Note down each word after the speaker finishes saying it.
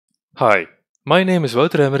Hi, my name is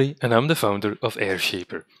Wouter Emery and I'm the founder of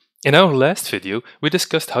AirShaper. In our last video, we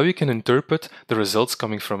discussed how you can interpret the results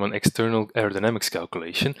coming from an external aerodynamics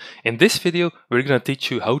calculation. In this video, we're going to teach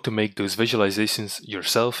you how to make those visualizations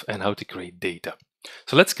yourself and how to create data.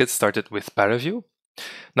 So let's get started with ParaView.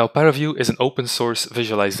 Now, ParaView is an open source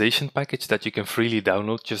visualization package that you can freely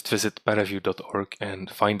download. Just visit paraview.org and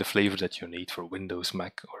find the flavor that you need for Windows,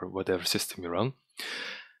 Mac, or whatever system you're on.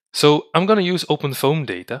 So I'm going to use OpenFOAM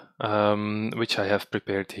data, which I have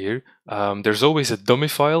prepared here. There's always a dummy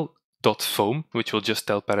file, .foam, which will just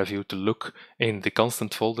tell ParaView to look in the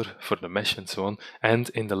constant folder for the mesh and so on, and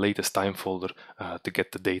in the latest time folder to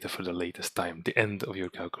get the data for the latest time, the end of your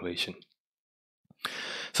calculation.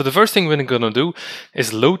 So the first thing we're going to do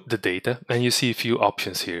is load the data, and you see a few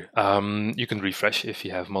options here. You can refresh if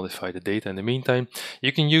you have modified the data in the meantime.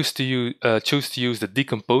 You can choose to use the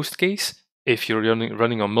decomposed case. If you're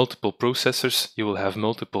running on multiple processors, you will have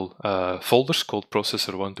multiple folders called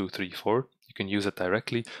processor 1, 2, 3, 4. You can use it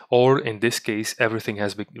directly, or in this case, everything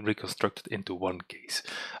has been reconstructed into one case.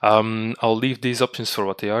 I'll leave these options for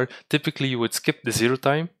what they are. Typically, you would skip the 0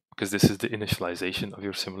 time, because this is the initialization of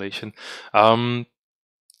your simulation.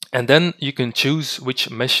 And then you can choose which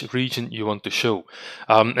mesh region you want to show.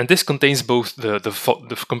 And this contains both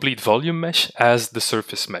the complete volume mesh as the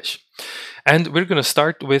surface mesh. And we're going to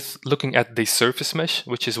start with looking at the surface mesh,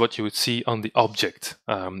 which is what you would see on the object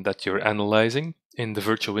that you're analyzing, in the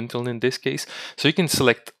virtual internal in this case. So you can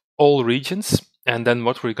select all regions, and then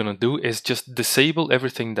what we're going to do is just disable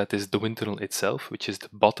everything that is the wind tunnel itself, which is the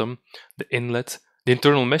bottom, the inlet, the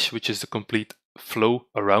internal mesh, which is the complete flow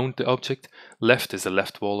around the object. Left is the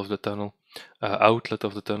left wall of the tunnel, outlet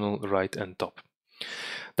of the tunnel, right and top.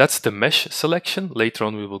 That's the mesh selection. Later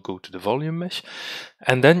on we will go to the volume mesh,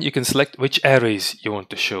 and then you can select which arrays you want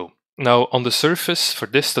to show. Now on the surface for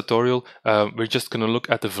this tutorial we're just going to look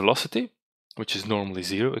at the velocity, which is normally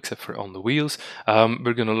 0 except for on the wheels.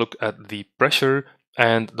 We're going to look at the pressure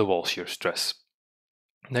and the wall shear stress.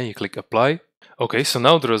 Then you click apply. Okay, so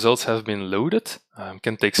now the results have been loaded.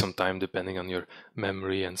 Can take some time depending on your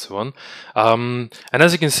memory and so on. And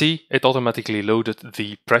as you can see, it automatically loaded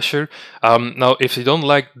the pressure. Now, if you don't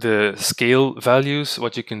like the scale values,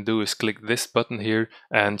 what you can do is click this button here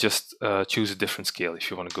and just choose a different scale.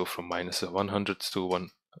 If you want to go from -100 to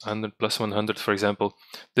 100 plus 100, for example,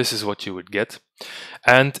 this is what you would get.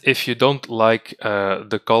 And if you don't like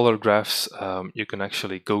the color graphs, you can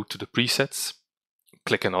actually go to the presets,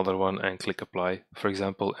 click another one and click apply, for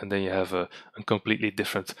example, and then you have a completely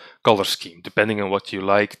different color scheme, depending on what you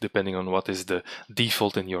like, depending on what is the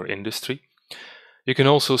default in your industry. You can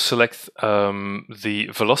also select the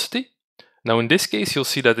velocity. Now in this case,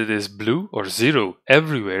 you'll see that it is blue or 0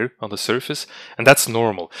 everywhere on the surface, and that's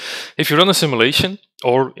normal. If you run a simulation,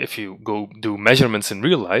 or if you go do measurements in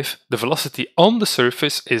real life, the velocity on the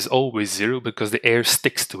surface is always 0 because the air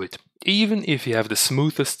sticks to it. Even if you have the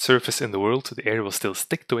smoothest surface in the world, the air will still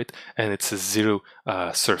stick to it, and it's a 0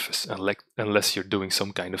 surface, unless you're doing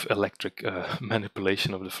some kind of electric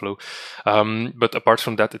manipulation of the flow. But apart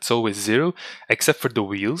from that, it's always 0, except for the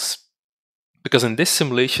wheels. Because in this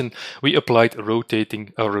simulation, we applied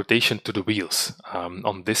rotation to the wheels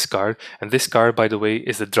on this car. And this car, by the way,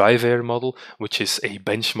 is the DriveAir model, which is a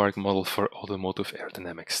benchmark model for automotive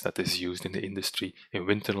aerodynamics that is used in the industry, in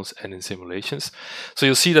wind tunnels and in simulations. So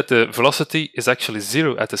you'll see that the velocity is actually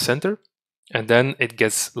 0 at the center, and then it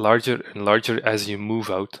gets larger and larger as you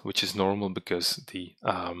move out, which is normal because the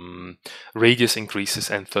radius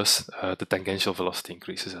increases and thus the tangential velocity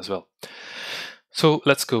increases as well. So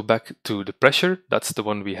let's go back to the pressure. That's the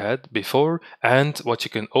one we had before. And what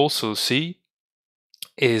you can also see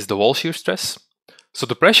is the wall shear stress. So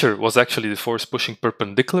the pressure was actually the force pushing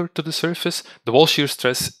perpendicular to the surface. The wall shear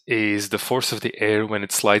stress is the force of the air when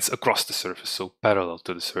it slides across the surface, so parallel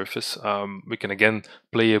to the surface. We can again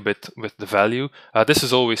play a bit with the value. This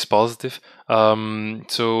is always positive.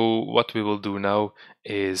 So what we will do now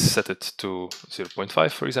is set it to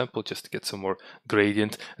 0.5, for example, just to get some more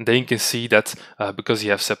gradient. And then you can see that because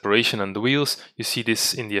you have separation on the wheels, you see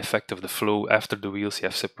this in the effect of the flow after the wheels. You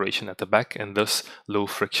have separation at the back and thus low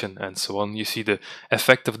friction and so on. You see the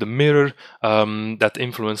effect of the mirror that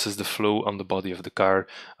influences the flow on the body of the car.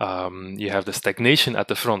 You have the stagnation at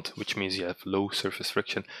the front, which means you have low surface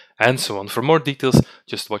friction and so on. For more details,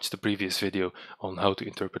 just watch the previous video on how to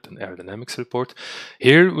interpret an aerodynamics report.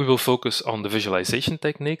 Here we will focus on the visualization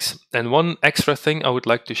techniques, and one extra thing I would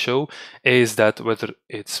like to show is that whether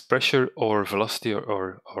it's pressure or velocity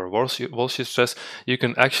or wall shear stress, you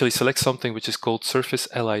can actually select something which is called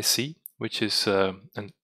SurfaceLIC, which is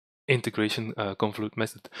an integration convolute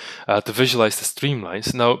method to visualize the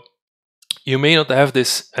streamlines. Now You may not have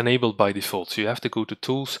this enabled by default, so you have to go to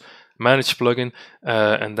Tools, Manage Plugin,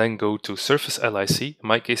 and then go to SurfaceLIC. In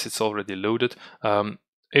my case, it's already loaded.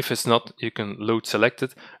 If it's not, you can load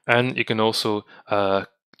selected, and you can also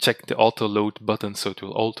check the auto load button, so it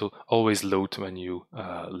will always load when you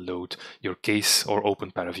load your case or open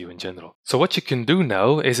ParaView in general. So what you can do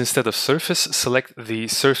now is, instead of Surface, select the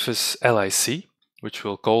SurfaceLIC, which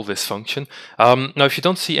we'll call this function. Now, if you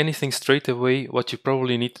don't see anything straight away, what you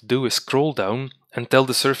probably need to do is scroll down and tell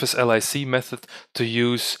the SurfaceLIC method to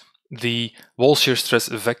use the wall shear stress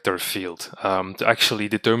vector field to actually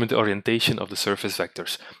determine the orientation of the surface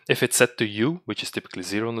vectors. If it's set to U, which is typically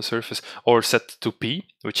 0 on the surface, or set to P,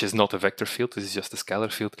 which is not a vector field, this is just a scalar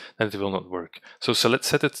field, then it will not work. So let's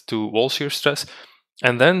set it to wall shear stress.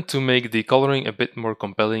 And then, to make the coloring a bit more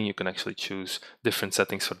compelling, you can actually choose different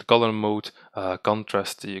settings for the color mode,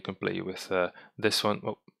 contrast. You can play with this one.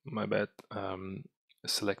 Oh, my bad.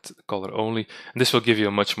 Select color only, and this will give you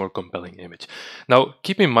a much more compelling image. Now,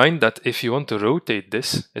 keep in mind that if you want to rotate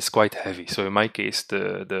this, it's quite heavy. So in my case,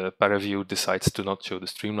 the ParaView decides to not show the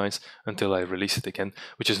streamlines until I release it again,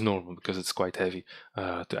 which is normal because it's quite heavy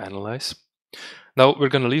to analyze. Now, we're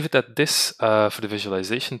going to leave it at this for the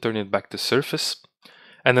visualization, turn it back to surface.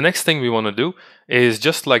 And the next thing we want to do is,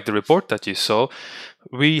 just like the report that you saw,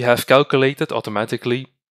 we have calculated automatically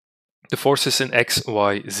the forces in X,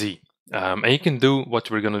 Y, Z. And you can do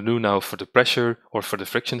what we're going to do now for the pressure or for the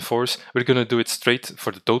friction force. We're going to do it straight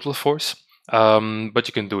for the total force, but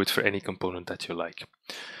you can do it for any component that you like.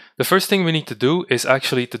 The first thing we need to do is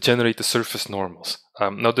actually to generate the surface normals.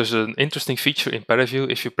 Now, there's an interesting feature in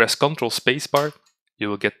ParaView. If you press Ctrl spacebar, you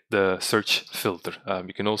will get the search filter.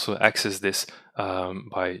 You can also access this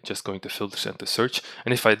by just going to filters and to search.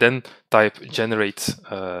 And if I then type generate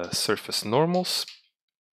surface normals,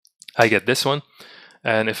 I get this one.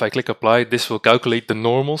 And if I click apply, this will calculate the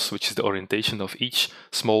normals, which is the orientation of each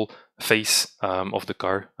small face of the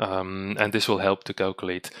car. And this will help to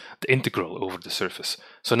calculate the integral over the surface.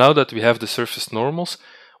 So now that we have the surface normals,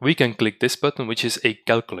 we can click this button, which is a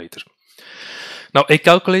calculator. Now, a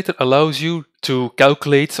calculator allows you to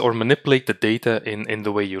calculate or manipulate the data in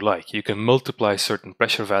the way you like. You can multiply certain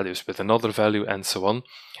pressure values with another value and so on.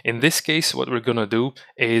 In this case, what we're going to do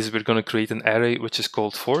is we're going to create an array which is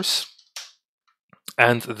called force.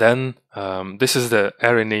 And then this is the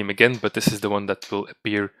array name again, but this is the one that will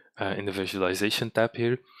appear in the visualization tab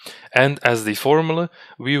here. And as the formula,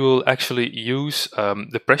 we will actually use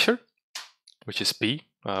the pressure, which is P.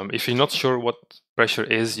 If you're not sure what pressure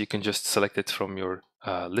is, you can just select it from your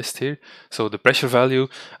list here. So the pressure value,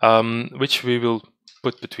 which we will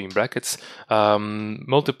put between brackets,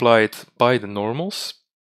 multiplied by the normals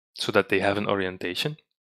so that they have an orientation.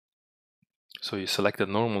 So you select the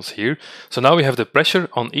normals here. So now we have the pressure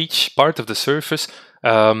on each part of the surface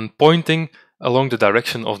pointing along the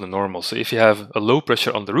direction of the normal. So if you have a low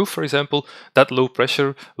pressure on the roof, for example, that low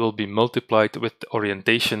pressure will be multiplied with the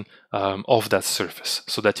orientation of that surface,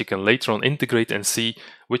 so that you can later on integrate and see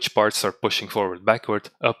which parts are pushing forward, backward,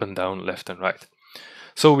 up and down, left and right.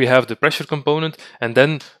 So we have the pressure component, and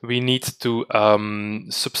then we need to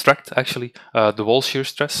subtract actually the wall shear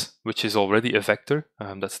stress, which is already a vector.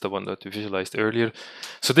 That's the one that we visualized earlier.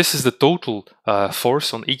 So this is the total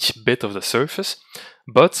force on each bit of the surface.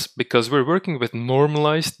 But because we're working with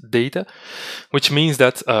normalized data, which means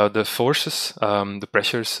that the forces, the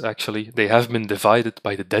pressures actually, they have been divided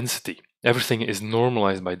by the density. Everything is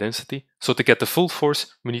normalized by density. So to get the full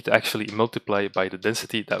force, we need to actually multiply by the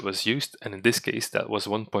density that was used. And in this case, that was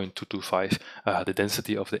 1.225, the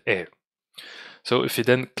density of the air. So if you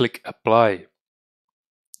then click apply,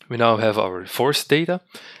 we now have our force data,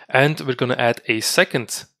 and we're going to add a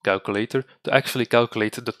second calculator to actually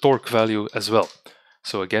calculate the torque value as well.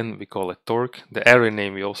 So again, we call it torque. The array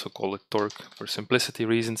name, we also call it torque for simplicity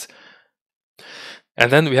reasons. And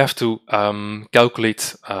then we have to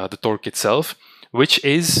calculate the torque itself, which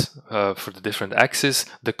is, for the different axes,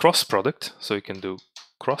 the cross product. So you can do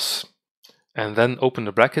cross, and then open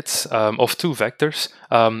the brackets of two vectors.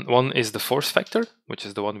 One is the force vector, which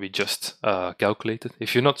is the one we just calculated.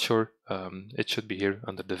 If you're not sure, it should be here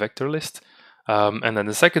under the vector list. And then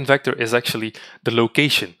the second vector is actually the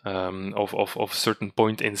location of a certain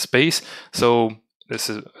point in space. So this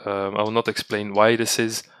is, I will not explain why this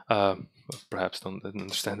is. Perhaps don't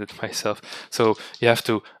understand it myself. So you have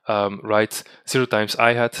to write 0 times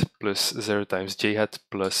I hat plus 0 times j hat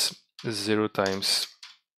plus 0 times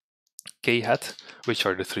k hat, which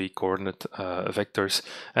are the three coordinate vectors.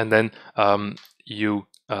 And then you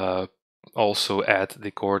also add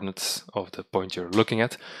the coordinates of the point you're looking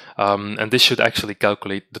at. And this should actually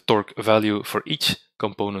calculate the torque value for each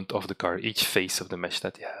component of the car, each face of the mesh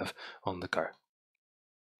that you have on the car.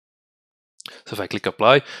 So if I click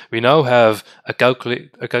apply, we now have a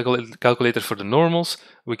calculator for the normals.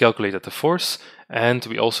 We calculated the force, and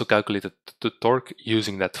we also calculated the torque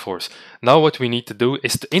using that force. Now what we need to do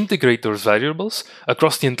is to integrate those variables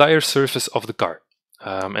across the entire surface of the car.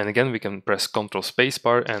 And again, we can press Ctrl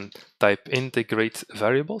spacebar and type integrate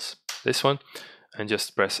variables, this one, and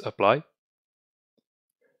just press apply.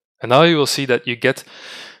 And now you will see that you get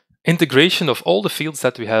integration of all the fields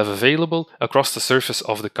that we have available across the surface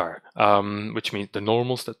of the car, which means the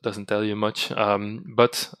normals. That doesn't tell you much,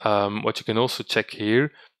 but what you can also check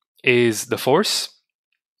here is the force.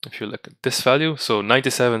 If you look at this value, so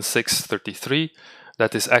 97,633,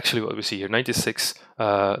 that is actually what we see here,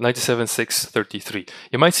 97,633.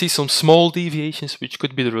 You might see some small deviations, which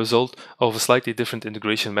could be the result of a slightly different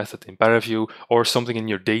integration method in ParaView, or something in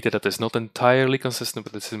your data that is not entirely consistent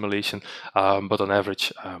with the simulation, but on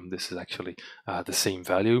average, this is actually the same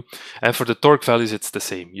value. And for the torque values, it's the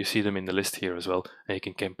same. You see them in the list here as well, and you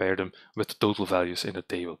can compare them with the total values in the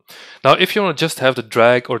table. Now, if you want to just have the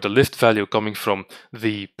drag or the lift value coming from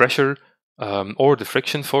the pressure or the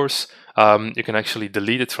friction force, you can actually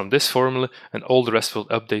delete it from this formula, and all the rest will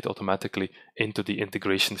update automatically into the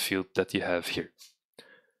integration field that you have here.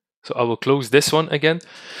 So I will close this one again.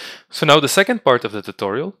 So now the second part of the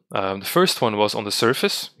tutorial, the first one was on the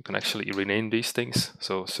surface. You can actually rename these things.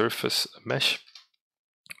 So surface mesh.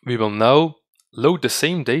 We will now load the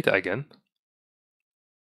same data again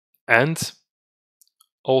and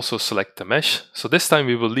also select the mesh. So this time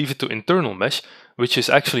we will leave it to internal mesh, which is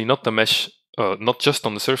actually not the mesh, not just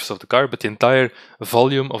on the surface of the car, but the entire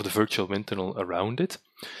volume of the virtual wind tunnel around it.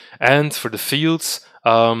 And for the fields,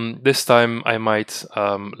 this time I might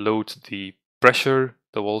load the pressure.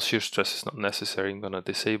 The wall shear stress is not necessary. I'm going to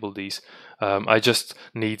disable these. I just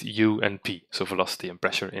need U and P, so velocity and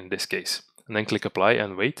pressure in this case. And then click apply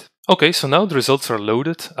and wait. Okay, so now the results are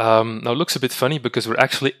loaded. Now it looks a bit funny because we're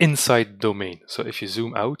actually inside the domain. So if you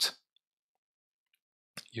zoom out,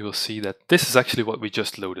 you will see that this is actually what we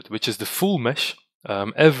just loaded, which is the full mesh,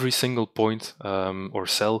 every single point or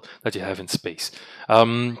cell that you have in space.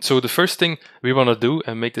 So the first thing we want to do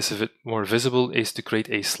and make this a bit more visible is to create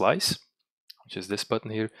a slice, which is this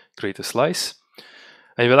button here, create a slice.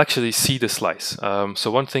 And you will actually see the slice.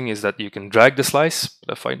 So one thing is that you can drag the slice,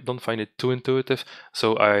 but I don't find it too intuitive.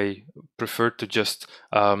 So I prefer to just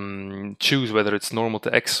choose whether it's normal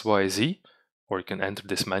to X, Y, Z, or you can enter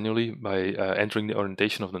this manually by entering the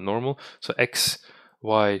orientation of the normal. So X,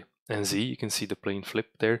 Y, and Z, you can see the plane flip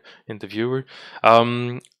there in the viewer.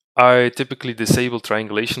 I typically disable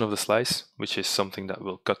triangulation of the slice, which is something that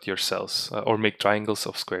will cut your cells or make triangles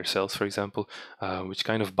of square cells, for example, which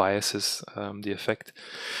kind of biases the effect.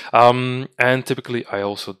 And typically I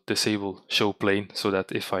also disable show plane so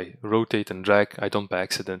that if I rotate and drag, I don't by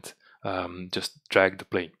accident just drag the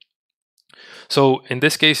plane. So in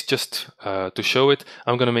this case, just to show it,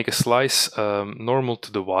 I'm going to make a slice normal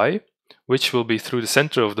to the Y, which will be through the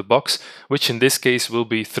center of the box, which in this case will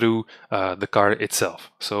be through the car itself.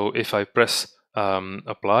 So if I press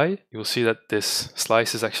apply, you'll see that this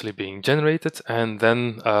slice is actually being generated. And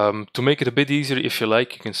then to make it a bit easier, if you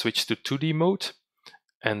like, you can switch to 2D mode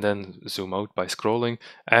and then zoom out by scrolling.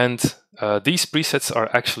 And these presets are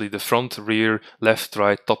actually the front, rear, left,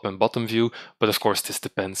 right, top and bottom view. But of course, this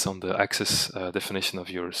depends on the axis definition of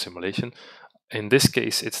your simulation. In this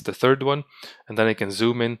case, it's the third one, and then I can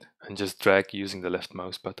zoom in and just drag using the left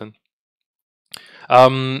mouse button.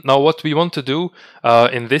 Now what we want to do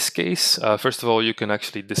in this case, first of all, you can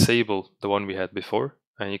actually disable the one we had before.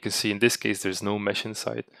 And you can see in this case, there's no mesh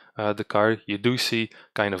inside the car. You do see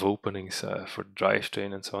kind of openings for the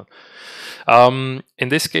drivetrain and so on. In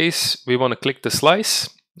this case, we want to click the slice.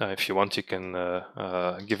 If you want, you can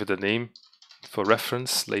give it a name for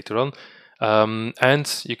reference later on. And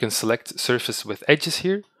you can select surface with edges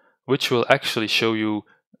here, which will actually show you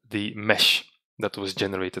the mesh that was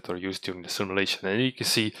generated or used during the simulation. And you can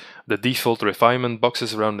see the default refinement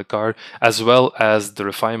boxes around the car, as well as the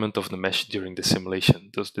refinement of the mesh during the simulation.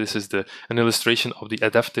 This is an illustration of the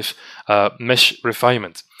adaptive mesh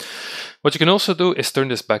refinement. What you can also do is turn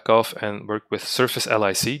this back off and work with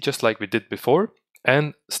SurfaceLIC, just like we did before,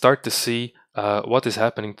 and start to see what is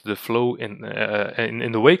happening to the flow in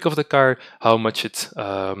the wake of the car, how much it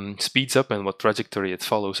speeds up and what trajectory it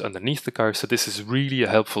follows underneath the car. So this is really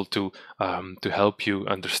helpful to help you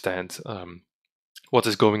understand what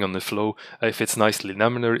is going on the flow, if it's nicely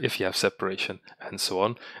laminar, if you have separation, and so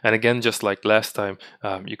on. And again, just like last time,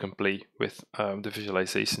 you can play with the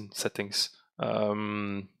visualization settings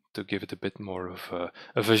to give it a bit more of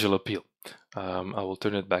a visual appeal. I will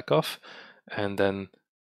turn it back off and then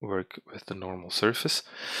work with the normal surface.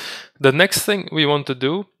 The next thing we want to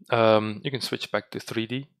do, you can switch back to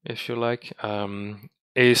 3D if you like,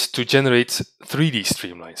 is to generate 3D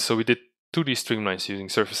streamlines. So we did 2D streamlines using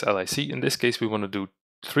SurfaceLIC. In this case, we want to do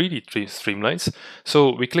 3D streamlines.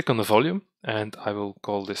 So we click on the volume, and I will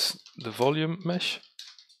call this the volume mesh.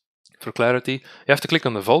 For clarity, you have to click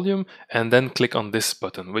on the volume and then click on this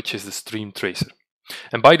button, which is the stream tracer.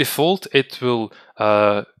 And by default, it will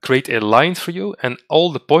create a line for you, and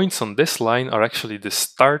all the points on this line are actually the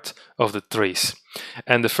start of the trace.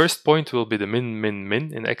 And the first point will be the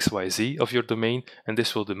min in XYZ of your domain, and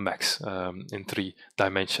this will be max in 3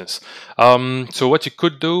 dimensions. So what you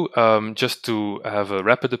could do, just to have a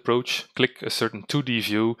rapid approach, click a certain 2D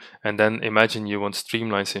view, and then imagine you want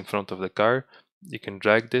streamlines in front of the car. You can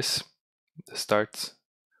drag this, the start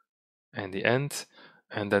and the end,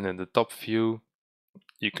 and then in the top view,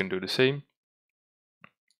 you can do the same.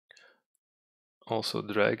 Also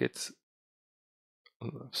drag it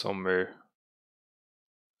somewhere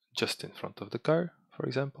just in front of the car, for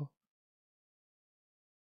example.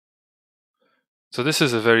 So this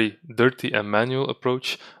is a very dirty and manual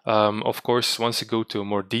approach. Of course, once you go to a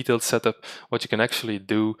more detailed setup, what you can actually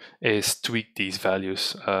do is tweak these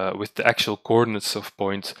values with the actual coordinates of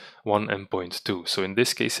point 1 and point 2. So in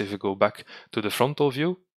this case, if you go back to the frontal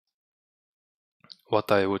view,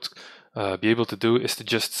 what I would be able to do is to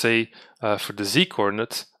just say for the z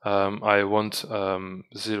coordinate, I want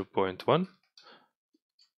 0.1,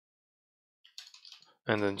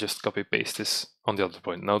 and then just copy paste this on the other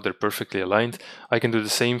point. Now they're perfectly aligned. I can do the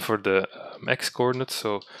same for the x coordinate,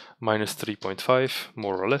 so minus 3.5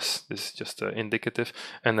 more or less. This is just indicative.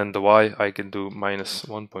 And then the y, I can do minus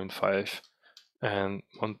 1.5 and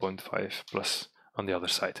 1.5 plus on the other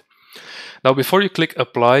side. Now, before you click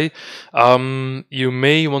apply, you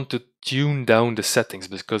may want to tune down the settings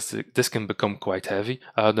because this can become quite heavy.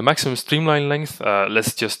 The maximum streamline length,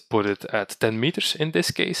 let's just put it at 10 meters in this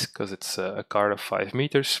case, because it's a car of 5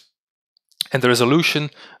 meters. And the resolution,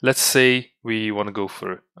 let's say we want to go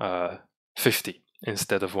for 50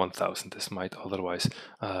 instead of 1000. This might otherwise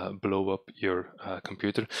blow up your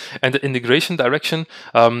computer. And the integration direction,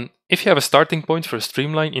 if you have a starting point for a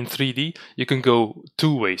streamline in 3D, you can go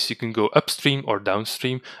 2 ways. You can go upstream or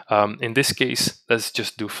downstream. In this case, let's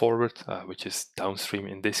just do forward, which is downstream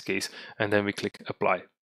in this case, and then we click apply.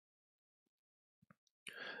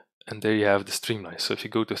 And there you have the streamline. So if you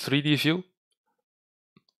go to 3D view,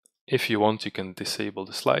 if you want, you can disable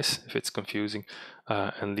the slice if it's confusing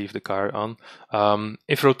and leave the car on.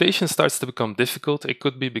 If rotation starts to become difficult, it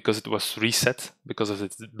could be because it was reset because of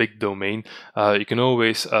its big domain. You can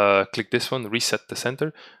always click this one, reset the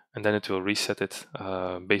center, and then it will reset it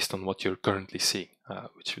based on what you're currently seeing,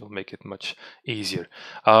 which will make it much easier.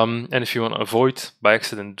 And if you want to avoid by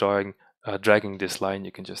accident dragging this line,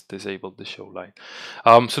 you can just disable the show line.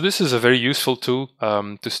 So this is a very useful tool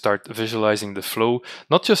to start visualizing the flow,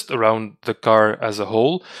 not just around the car as a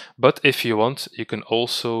whole, but if you want, you can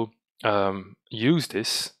also use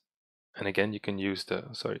this. And again, you can use the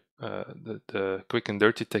quick and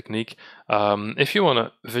dirty technique. If you want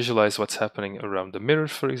to visualize what's happening around the mirror,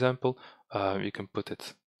 for example, you can put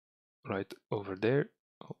it right over there.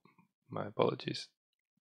 Oh, my apologies.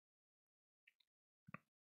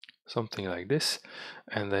 Something like this,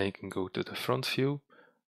 and then you can go to the front view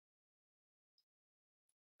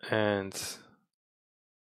and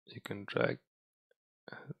you can drag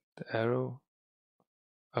the arrow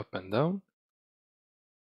up and down,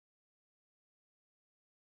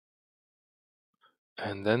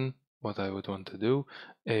 and then what I would want to do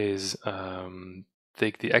is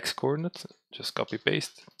take the x coordinate, just copy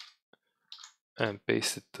paste and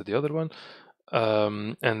paste it to the other one,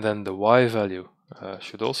 and then the y value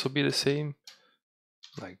should also be the same,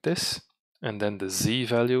 like this, and then the z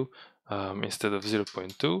value, instead of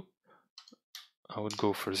 0.2, I would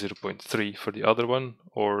go for 0.3 for the other one,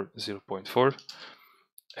 or 0.4.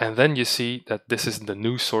 And then you see that this is the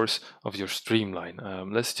new source of your streamline.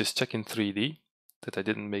 Let's just check in 3D that I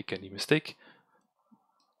didn't make any mistake.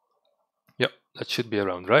 Yep, that should be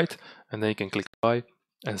around right. And then you can click apply,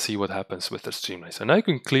 and see what happens with the streamlines. And now you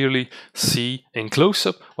can clearly see in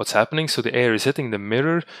close-up what's happening. So the air is hitting the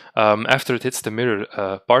mirror. After it hits the mirror,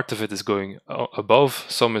 part of it is going above,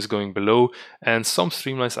 some is going below, and some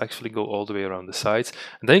streamlines actually go all the way around the sides.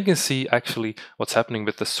 And then you can see actually what's happening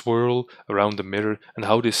with the swirl around the mirror and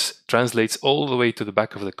how this translates all the way to the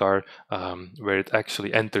back of the car, where it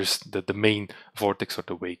actually enters the main vortex or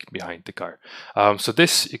the wake behind the car. So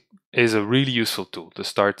this is a really useful tool to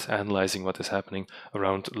start analyzing what is happening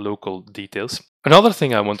around local details. Another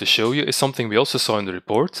thing I want to show you is something we also saw in the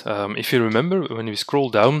report. If you remember, when we scroll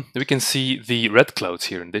down, we can see the red clouds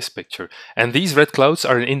here in this picture. And these red clouds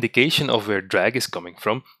are an indication of where drag is coming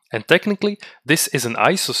from. And technically, this is an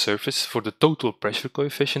isosurface for the total pressure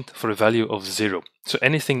coefficient for a value of 0. So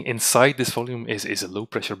anything inside this volume is a low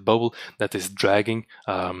pressure bubble that is dragging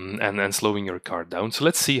and slowing your car down. So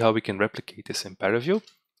let's see how we can replicate this in ParaView.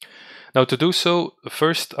 Now to do so,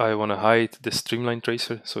 first I want to hide the streamline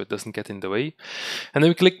tracer so it doesn't get in the way. And then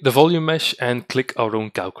we click the volume mesh and click our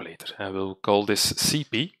own calculator. And we'll call this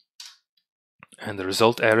CP. And the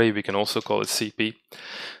result array, we can also call it CP.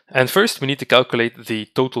 And first we need to calculate the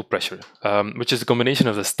total pressure, which is the combination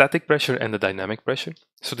of the static pressure and the dynamic pressure.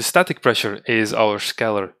 So the static pressure is our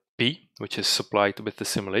scalar P, which is supplied with the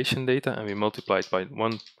simulation data, and we multiply it by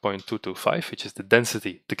 1.225, which is the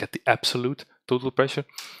density to get the absolute total pressure.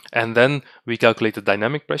 And then we calculate the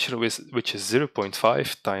dynamic pressure, which is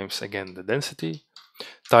 0.5 times, again, the density,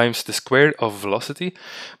 times the square of velocity.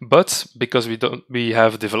 But because we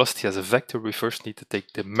have the velocity as a vector, we first need to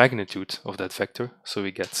take the magnitude of that vector, so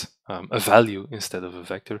we get a value instead of a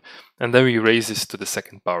vector. And then we raise this to the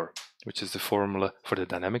second power, which is the formula for the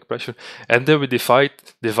dynamic pressure. And then we divide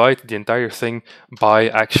the entire thing by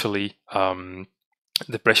actually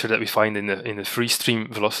the pressure that we find in the free stream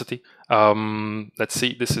velocity. Let's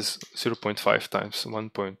see, this is 0.5 times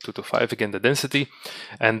 1.225, again the density,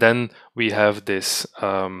 and then we have this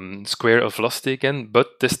square of velocity again,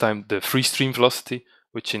 but this time the free stream velocity,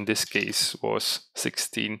 which in this case was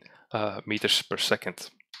 16 meters per second,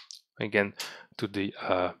 again to the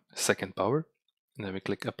second power. And then we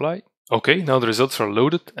click apply. Okay, now the results are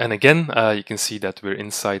loaded, and again you can see that we're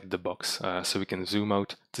inside the box, so we can zoom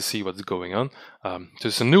out to see what's going on. So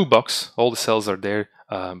it's a new box, all the cells are there,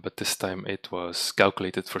 but this time it was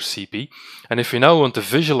calculated for CP. And if we now want to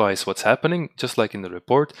visualize what's happening, just like in the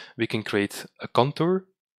report, we can create a contour,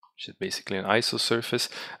 which is basically an isosurface,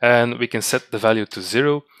 and we can set the value to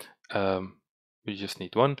 0. We just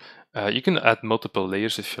need 1. You can add multiple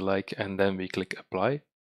layers if you like, and then we click apply.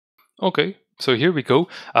 Okay, so here we go.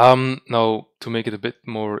 Now, to make it a bit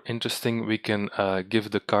more interesting, we can give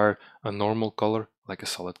the car a normal color, like a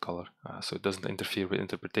solid color, so it doesn't interfere with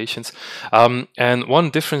interpretations. And one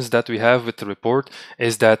difference that we have with the report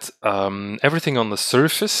is that everything on the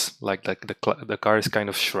surface, like the car is kind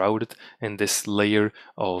of shrouded in this layer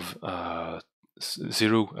of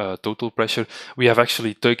 0 total pressure. We have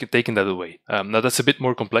actually taken that away. Now that's a bit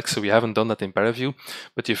more complex, so we haven't done that in ParaView,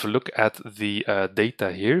 but if you look at the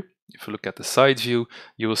data here, if you look at the side view,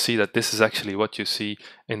 you will see that this is actually what you see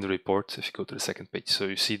in the report if you go to the second page. So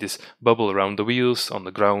you see this bubble around the wheels, on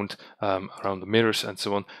the ground, around the mirrors and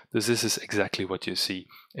so on. This is exactly what you see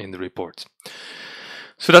in the report.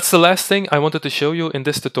 So that's the last thing I wanted to show you in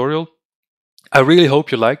this tutorial. I really hope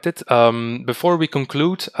you liked it. Before we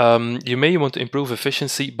conclude, you may want to improve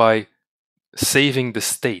efficiency by saving the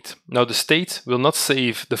state. Now the state will not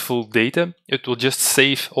save the full data, it will just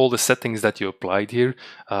save all the settings that you applied here.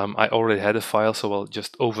 I already had a file, so I'll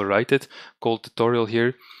just overwrite it, call tutorial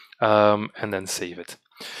here, and then save it.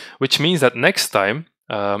 Which means that next time,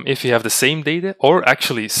 if you have the same data, or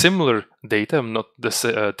actually similar data, not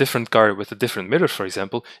the different car with a different mirror, for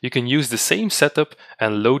example, you can use the same setup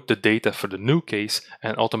and load the data for the new case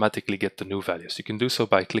and automatically get the new values. You can do so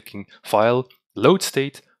by clicking File, Load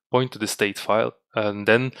State, point to the state file, and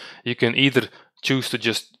then you can either choose to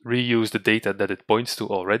just reuse the data that it points to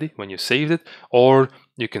already when you saved it, or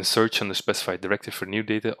you can search on the specified directory for new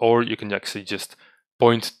data, or you can actually just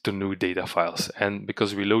point to new data files. And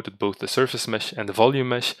because we loaded both the surface mesh and the volume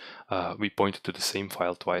mesh, we pointed to the same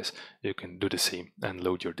file twice. You can do the same and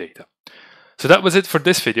load your data. So that was it for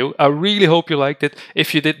this video. I really hope you liked it.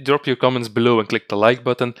 If you did, drop your comments below and click the like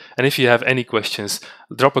button. And if you have any questions,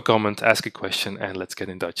 drop a comment, ask a question, and let's get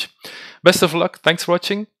in touch. Best of luck. Thanks for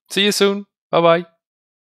watching. See you soon. Bye-bye.